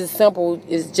 It's just simple.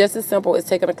 It's just as simple as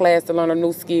taking a class to learn a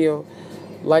new skill.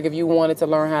 Like if you wanted to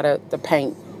learn how to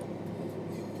paint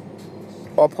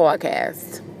or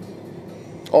podcast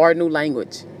or a new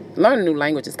language. Learning a new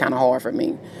language is kind of hard for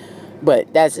me,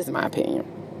 but that's just my opinion.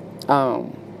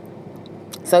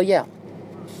 So yeah,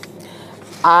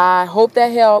 I hope that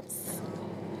helps.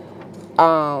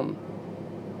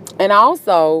 And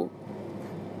also,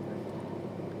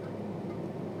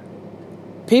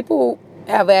 people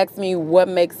have asked me what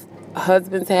makes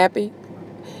husbands happy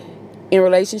in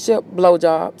relationship.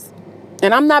 Blowjobs.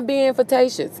 And I'm not being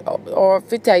fictitious or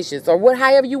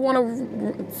however you want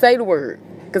to say the word.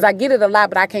 Because I get it a lot,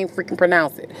 but I can't freaking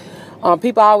pronounce it.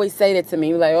 People always say that to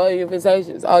me. Like, oh, you're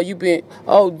fictitious. Oh, you've been,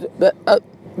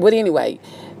 but anyway.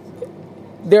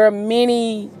 There are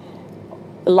many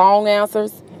long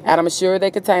answers. And I'm sure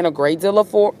they contain a great deal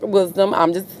of wisdom.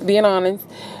 I'm just being honest.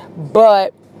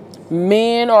 But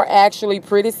men are actually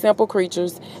pretty simple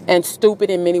creatures and stupid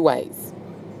in many ways.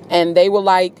 And they would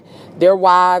like their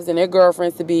wives and their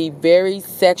girlfriends to be very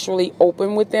sexually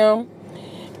open with them.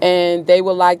 And they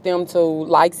would like them to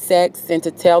like sex and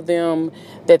to tell them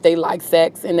that they like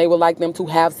sex. And they would like them to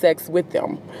have sex with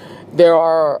them. There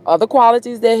are other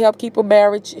qualities that help keep a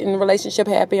marriage and relationship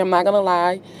happy. I'm not going to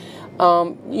lie.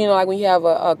 Like when you have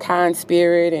a kind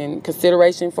spirit and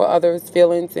consideration for others'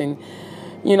 feelings and,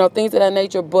 things of that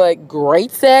nature. But great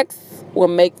sex will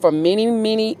make for many,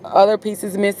 many other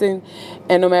pieces missing.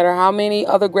 And no matter how many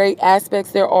other great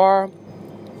aspects there are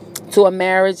to a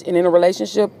marriage and in a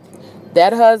relationship,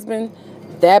 that husband,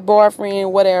 that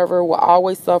boyfriend, whatever, will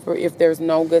always suffer if there's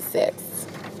no good sex.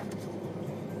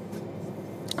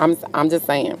 I'm just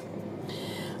saying.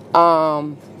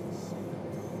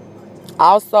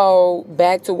 Also,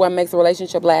 back to what makes a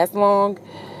relationship last long.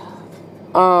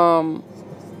 I'm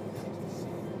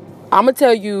gonna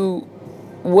tell you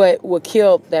what will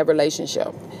kill that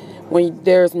relationship: when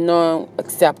there's no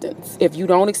acceptance. If you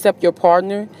don't accept your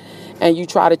partner and you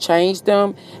try to change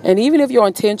them, and even if your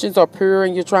intentions are pure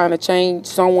and you're trying to change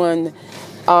someone,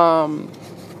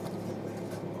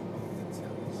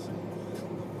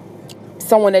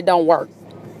 someone that don't work,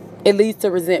 it leads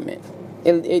to resentment,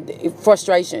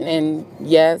 frustration, and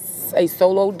yes, a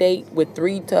solo date with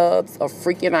 3 tubs of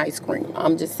freaking ice cream.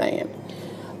 I'm just saying.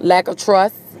 Lack of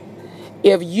trust.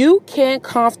 If you can't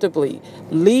comfortably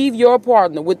leave your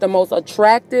partner with the most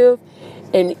attractive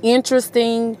and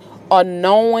interesting,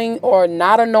 unknowing or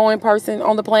not a knowing person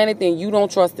on the planet, then you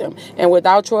don't trust them. And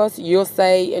without trust, you'll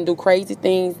say and do crazy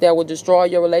things that will destroy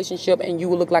your relationship, and you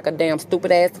will look like a damn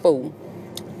stupid ass fool.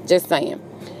 Just saying.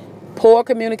 Poor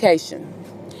communication.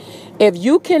 If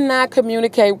you cannot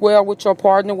communicate well with your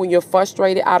partner when you're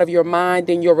frustrated out of your mind,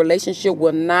 then your relationship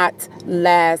will not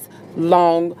last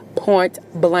long, point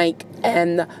blank,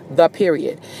 and the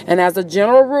period. And as a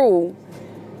general rule,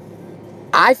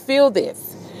 I feel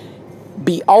this: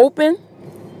 be open,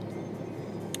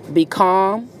 be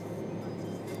calm,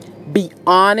 be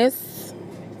honest,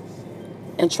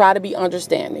 and try to be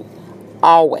understanding.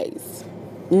 Always.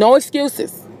 No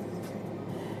excuses.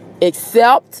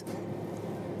 Accept,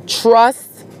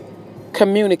 trust,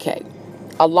 communicate.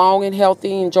 A long and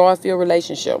healthy and joy-filled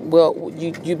relationship. Well,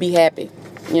 you be happy,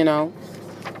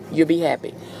 You'll be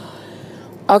happy.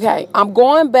 Okay, I'm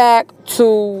going back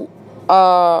to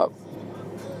the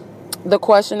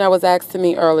question that was asked to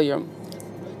me earlier.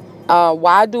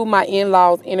 Why do my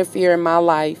in-laws interfere in my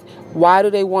life? Why do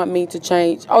they want me to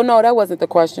change? Oh, no, that wasn't the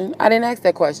question. I didn't ask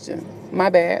that question. My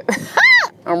bad.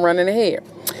 I'm running ahead.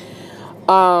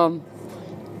 Oh,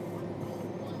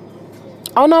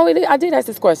 no, I did ask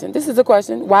this question. This is a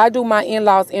question. Why do my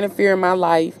in-laws interfere in my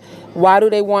life? Why do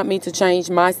they want me to change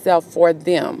myself for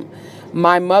them?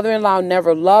 My mother-in-law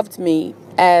never loved me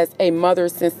as a mother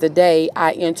since the day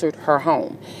I entered her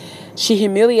home. She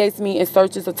humiliates me and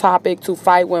searches a topic to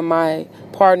fight when my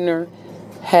partner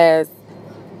has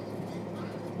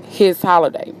his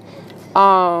holiday.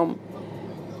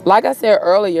 Like I said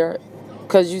earlier,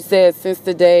 because you said since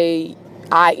the day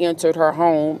I entered her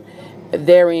home,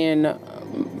 therein,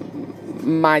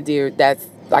 my dear, that's,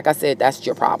 like I said, that's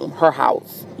your problem. Her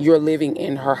house. You're living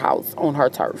in her house, on her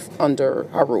turf, under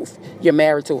her roof. You're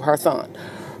married to her son.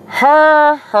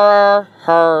 Her.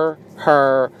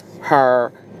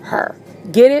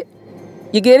 Get it?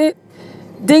 You get it?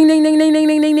 Ding, ding, ding, ding, ding,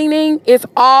 ding, ding, ding, ding. It's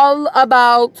all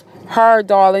about her,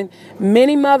 darling.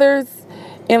 Many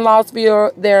mothers-in-laws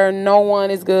feel no one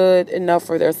is good enough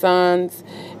for their sons.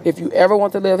 If you ever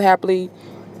want to live happily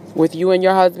with you and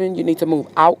your husband, you need to move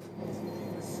out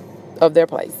of their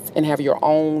place and have your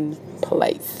own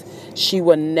place. She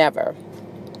will never,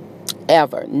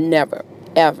 ever, never,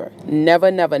 ever, never,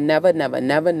 never, never, never,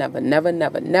 never, never, never,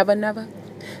 never, never, never,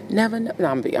 never, no, I'm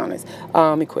gonna be honest.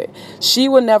 Let me quit. She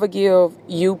will never give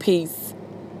you peace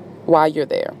while you're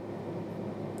there.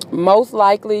 Most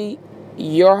likely,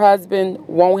 your husband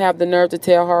won't have the nerve to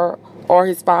tell her or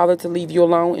his father to leave you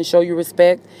alone and show you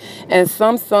respect. And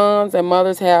some sons and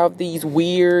mothers have these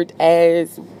weird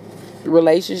ass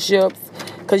relationships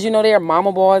because they're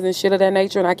mama boys and shit of that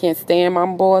nature, and I can't stand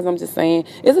mama boys. I'm just saying,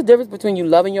 it's a difference between you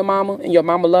loving your mama and your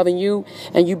mama loving you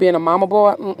and you being a mama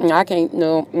boy. I can't,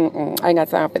 no, I ain't got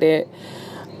time for that.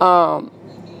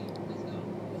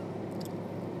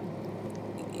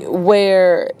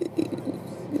 Where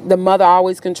the mother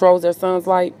always controls their son's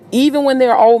life, even when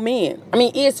they're old men. I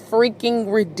mean, it's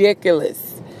freaking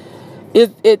ridiculous.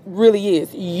 It really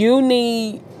is. You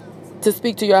need to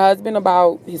speak to your husband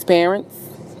about his parents'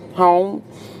 home.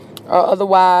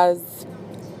 Otherwise,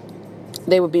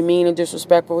 they would be mean and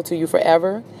disrespectful to you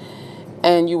forever.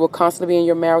 And you will constantly be in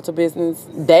your marital business.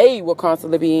 They will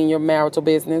constantly be in your marital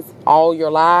business all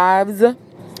your lives.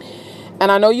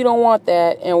 And I know you don't want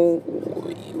that. And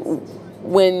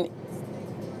when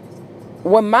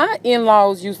my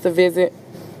in-laws used to visit,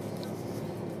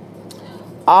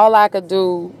 all I could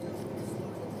do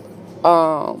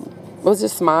was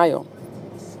just smile.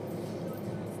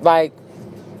 Like,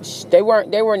 they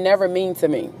were never mean to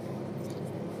me.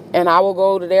 And I will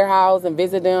go to their house and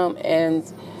visit them, and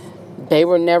They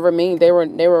were never mean. They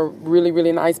were really,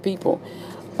 really nice people.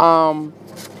 I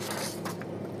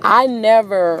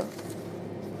never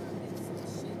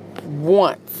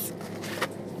once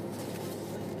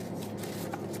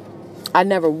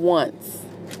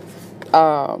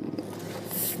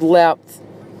slept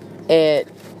in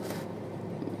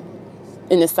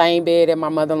the same bed at my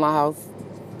mother-in-law's house,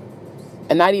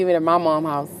 and not even at my mom's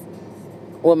house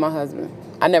with my husband.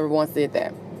 I never once did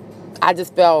that. I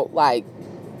just felt like,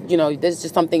 there's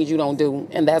just some things you don't do,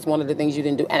 and that's one of the things you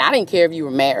didn't do. And I didn't care if you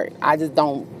were married. I just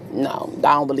don't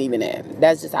believe in that.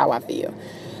 That's just how I feel.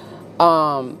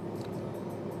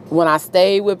 When I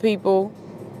stayed with people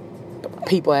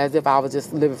as if I was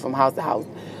just living from house to house.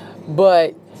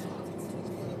 But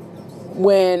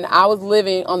when I was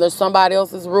living under somebody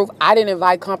else's roof, I didn't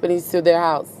invite companies to their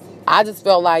house. I just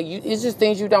felt like it's just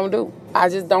things you don't do. I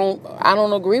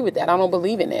don't agree with that. I don't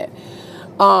believe in that.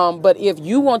 But if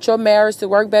you want your marriage to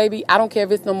work, baby, I don't care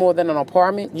if it's no more than an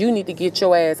apartment. You need to get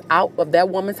your ass out of that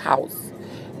woman's house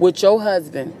with your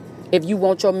husband if you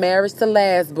want your marriage to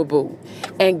last, boo-boo,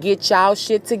 and get y'all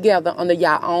shit together under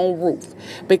your own roof.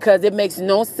 Because it makes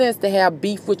no sense to have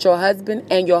beef with your husband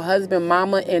and your husband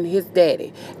mama and his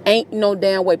daddy. Ain't no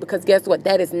damn way. Because guess what?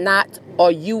 That is not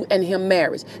a you and him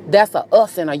marriage. That's a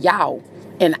us and a y'all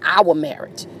in our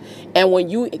marriage. And when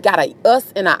you got a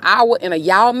us and a our and a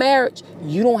y'all marriage,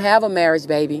 you don't have a marriage,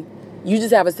 baby. You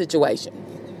just have a situation.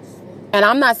 And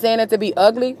I'm not saying it to be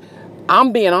ugly.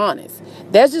 I'm being honest.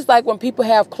 That's just like when people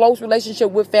have close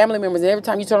relationship with family members, and every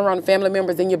time you turn around to family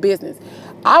members in your business,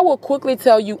 I will quickly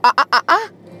tell you,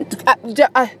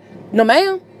 no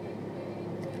ma'am,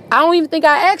 I don't even think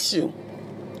I asked you.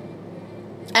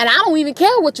 And I don't even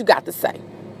care what you got to say.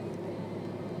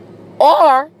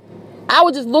 Or I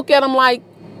would just look at them like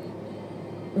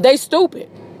they stupid.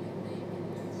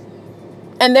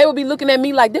 And they would be looking at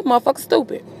me like, this motherfucker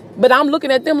stupid. But I'm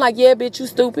looking at them like, yeah, bitch, you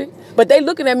stupid. But they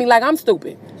looking at me like I'm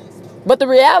stupid. But the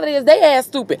reality is they ass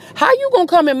stupid. How you gonna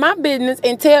come in my business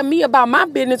and tell me about my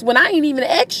business when I ain't even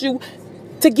asked you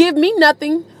to give me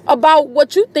nothing about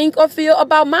what you think or feel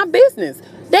about my business?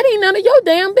 That ain't none of your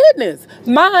damn business.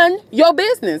 Mind your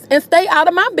business and stay out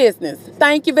of my business.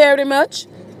 Thank you very much.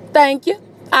 Thank you.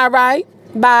 All right.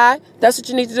 Bye. That's what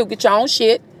you need to do. Get your own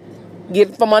shit. Get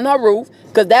it from under her roof.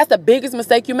 Because that's the biggest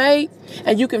mistake you made.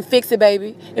 And you can fix it,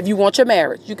 baby. If you want your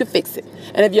marriage, you can fix it.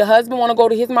 And if your husband want to go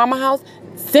to his mama house,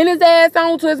 send his ass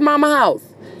on to his mama house.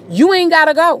 You ain't got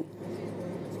to go.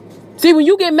 See, when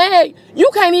you get mad, you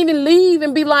can't even leave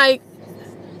and be like,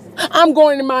 I'm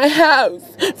going to my house.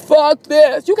 Fuck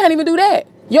this. You can't even do that.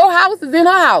 Your house is in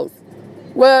her house.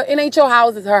 Well, it ain't your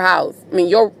house, it's her house. I mean,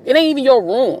 it ain't even your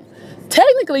room.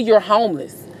 Technically, you're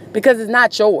homeless because it's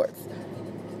not yours.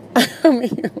 I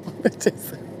mean,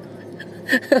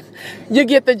 you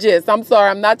get the gist. I'm sorry.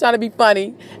 I'm not trying to be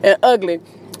funny and ugly.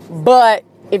 But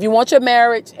if you want your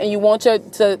marriage and you want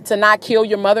to not kill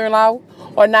your mother-in-law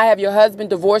or not have your husband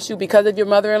divorce you because of your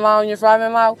mother-in-law and your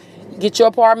father-in-law, get your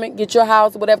apartment, get your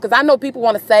house, whatever. Because I know people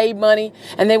want to save money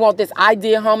and they want this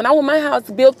idea home. And I want my house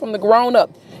built from the ground up.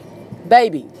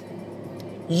 Baby,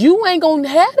 you ain't going to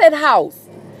have that house.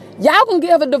 Y'all going to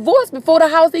give a divorce before the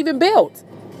house even built.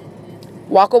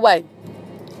 Walk away.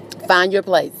 Find your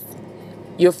place.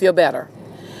 You'll feel better.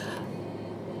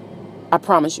 I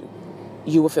promise you,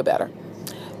 you will feel better.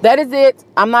 That is it.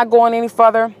 I'm not going any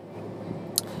further.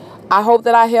 I hope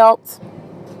that I helped.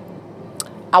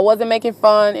 I wasn't making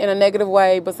fun in a negative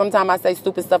way, but sometimes I say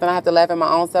stupid stuff and I have to laugh at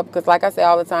my own self because like I say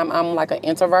all the time, I'm like an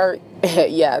introvert.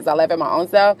 Yes, I laugh at my own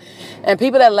self. And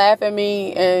people that laugh at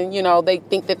me and, they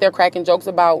think that they're cracking jokes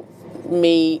about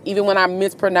me, even when I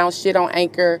mispronounce shit on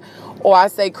Anchor or I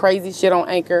say crazy shit on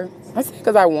Anchor, I say it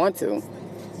because I want to.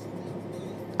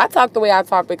 I talk the way I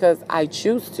talk because I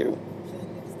choose to.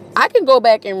 I can go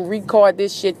back and record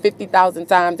this shit 50,000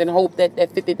 times and hope that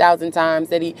 50,000 times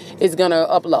that he is going to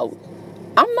upload.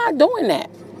 I'm not doing that.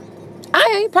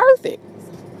 I ain't perfect.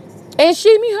 And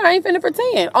her ain't finna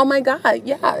pretend. Oh my God,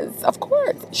 yes, of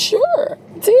course, sure,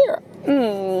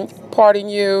 dear. Pardon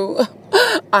you.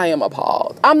 I am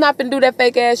appalled. I'm not finna do that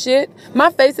fake ass shit.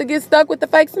 My face will get stuck with the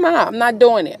fake smile. I'm not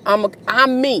doing it.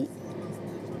 I'm me.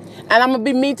 And I'm gonna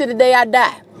be me to the day I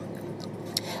die.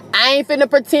 I ain't finna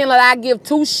pretend like I give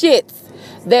two shits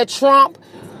that Trump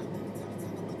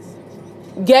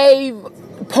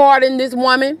pardoned this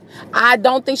woman. I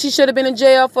don't think she should have been in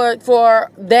jail for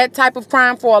that type of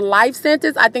crime for a life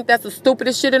sentence. I think that's the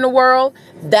stupidest shit in the world.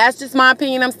 That's just my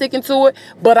opinion. I'm sticking to it.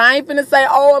 But I ain't finna say,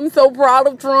 oh, I'm so proud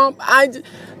of Trump.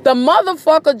 The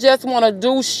motherfucker just want to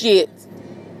do shit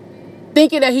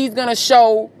thinking that he's going to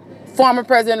show former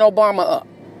President Obama up.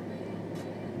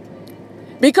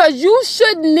 Because you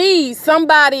shouldn't need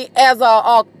somebody as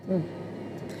a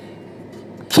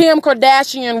Kim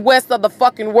Kardashian West of the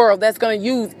fucking world that's going to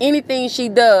use anything she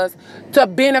does to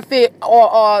benefit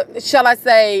or shall I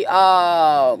say,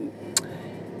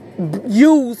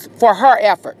 use for her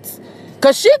efforts.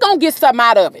 Because she going to get something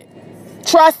out of it.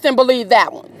 Trust and believe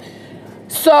that one.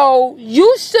 So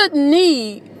you shouldn't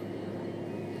need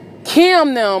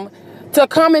Kim them to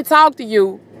come and talk to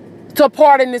you to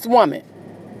pardon this woman.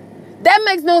 That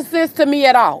makes no sense to me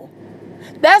at all.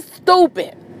 That's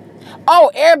stupid.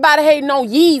 Oh, everybody hating on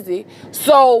Yeezy.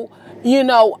 So, you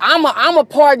know, I'm a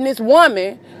pardon this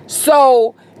woman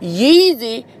so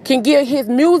Yeezy can get his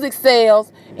music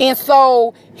sales and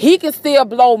so he can still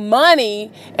blow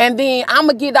money. And then I'm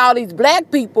going to get all these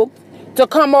black people to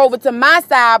come over to my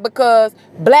side because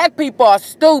black people are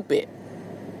stupid.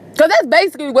 Because that's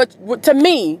basically what, to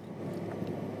me,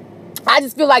 I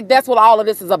just feel like that's what all of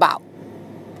this is about.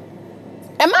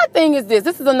 And my thing is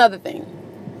this is another thing,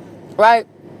 right?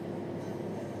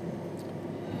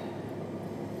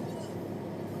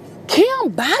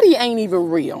 Kim's body ain't even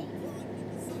real.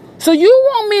 So you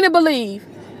want me to believe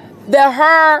that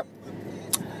her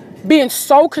being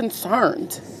so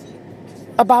concerned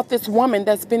about this woman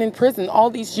that's been in prison all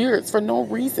these years for no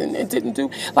reason and didn't do,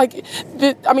 like,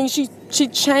 I mean, she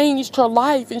changed her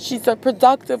life and she's a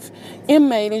productive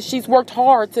inmate and she's worked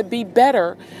hard to be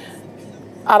better.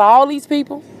 Out of all these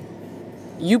people,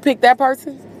 you pick that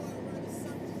person?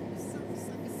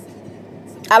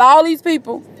 Out of all these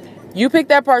people, you pick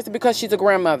that person because she's a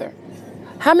grandmother.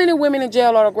 How many women in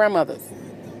jail are grandmothers?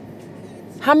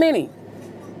 How many?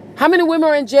 How many women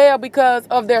are in jail because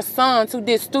of their sons who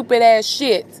did stupid ass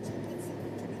shit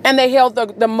and they held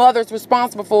the mothers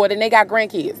responsible for it and they got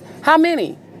grandkids? How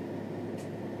many?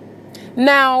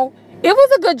 Now, it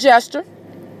was a good gesture.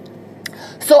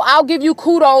 So I'll give you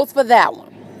kudos for that one.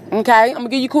 Okay? I'm going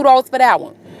to give you kudos for that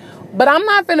one. But I'm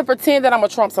not finna pretend that I'm a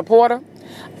Trump supporter.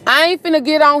 I ain't finna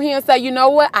get on here and say, you know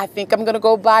what? I think I'm going to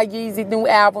go buy Yeezy's new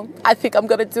album. I think I'm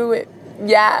going to do it.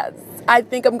 Yes. I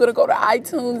think I'm going to go to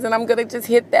iTunes and I'm going to just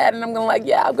hit that and I'm going to like,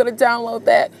 yeah, I'm going to download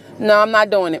that. No, I'm not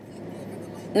doing it.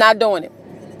 Not doing it.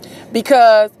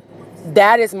 Because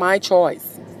that is my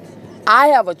choice. I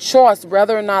have a choice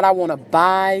whether or not I want to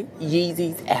buy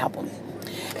Yeezy's album.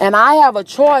 And I have a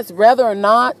choice whether or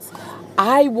not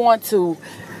I want to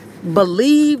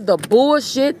believe the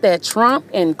bullshit that Trump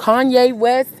and Kanye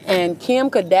West and Kim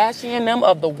Kardashian them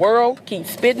of the world keep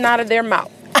spitting out of their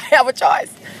mouth. I have a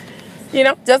choice. You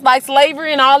know, just like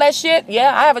slavery and all that shit.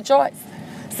 Yeah, I have a choice.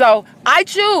 So I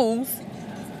choose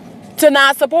to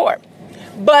not support.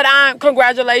 But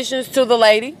congratulations to the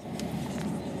lady.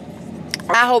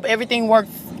 I hope everything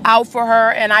works out for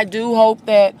her. And I do hope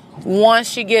that once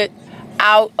she gets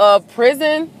out of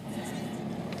prison,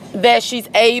 that she's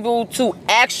able to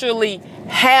actually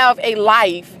have a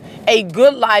life, a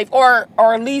good life, or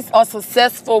at least a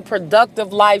successful,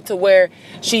 productive life to where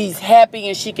she's happy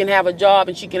and she can have a job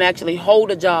and she can actually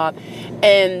hold a job,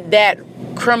 and that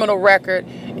criminal record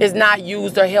is not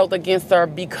used or held against her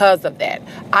because of that.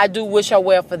 I do wish her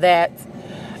well for that.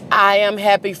 I am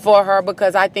happy for her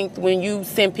because I think when you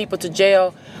send people to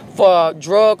jail for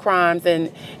drug crimes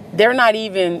and they're not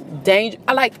even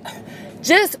dangerous,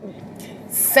 just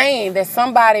saying that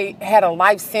somebody had a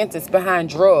life sentence behind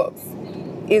drugs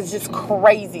is just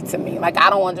crazy to me. Like, I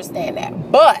don't understand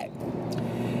that. But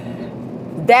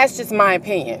that's just my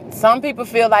opinion. Some people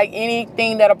feel like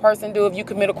anything that a person do, if you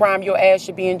commit a crime, your ass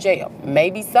should be in jail.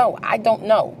 Maybe so. I don't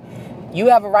know. You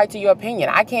have a right to your opinion.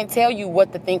 I can't tell you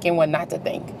what to think and what not to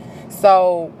think.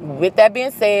 So with that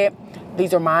being said,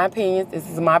 these are my opinions. This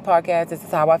is my podcast. This is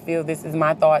how I feel. This is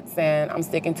my thoughts, and I'm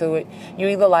sticking to it. You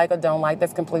either like or don't like.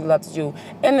 That's completely up to you.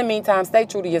 In the meantime, stay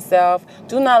true to yourself.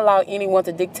 Do not allow anyone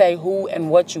to dictate who and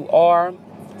what you are,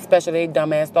 especially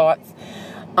dumbass thoughts.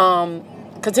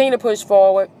 Continue to push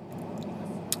forward.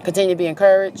 Continue to be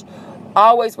encouraged.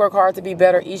 Always work hard to be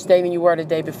better each day than you were the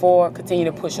day before. Continue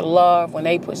to push love. When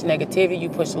they push negativity, you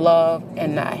push love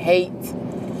and not hate.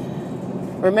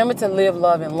 Remember to live,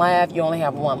 love, and laugh. You only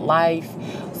have one life.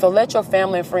 So let your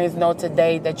family and friends know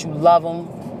today that you love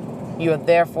them. You're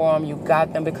there for them. You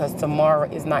got them, because tomorrow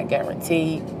is not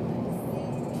guaranteed.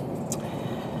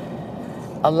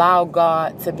 Allow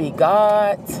God to be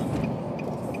God.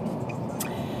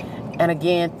 And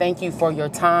again, thank you for your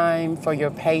time, for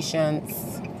your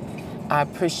patience. I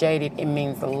appreciate it. It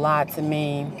means a lot to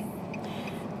me.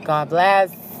 God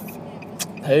bless.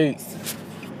 Peace.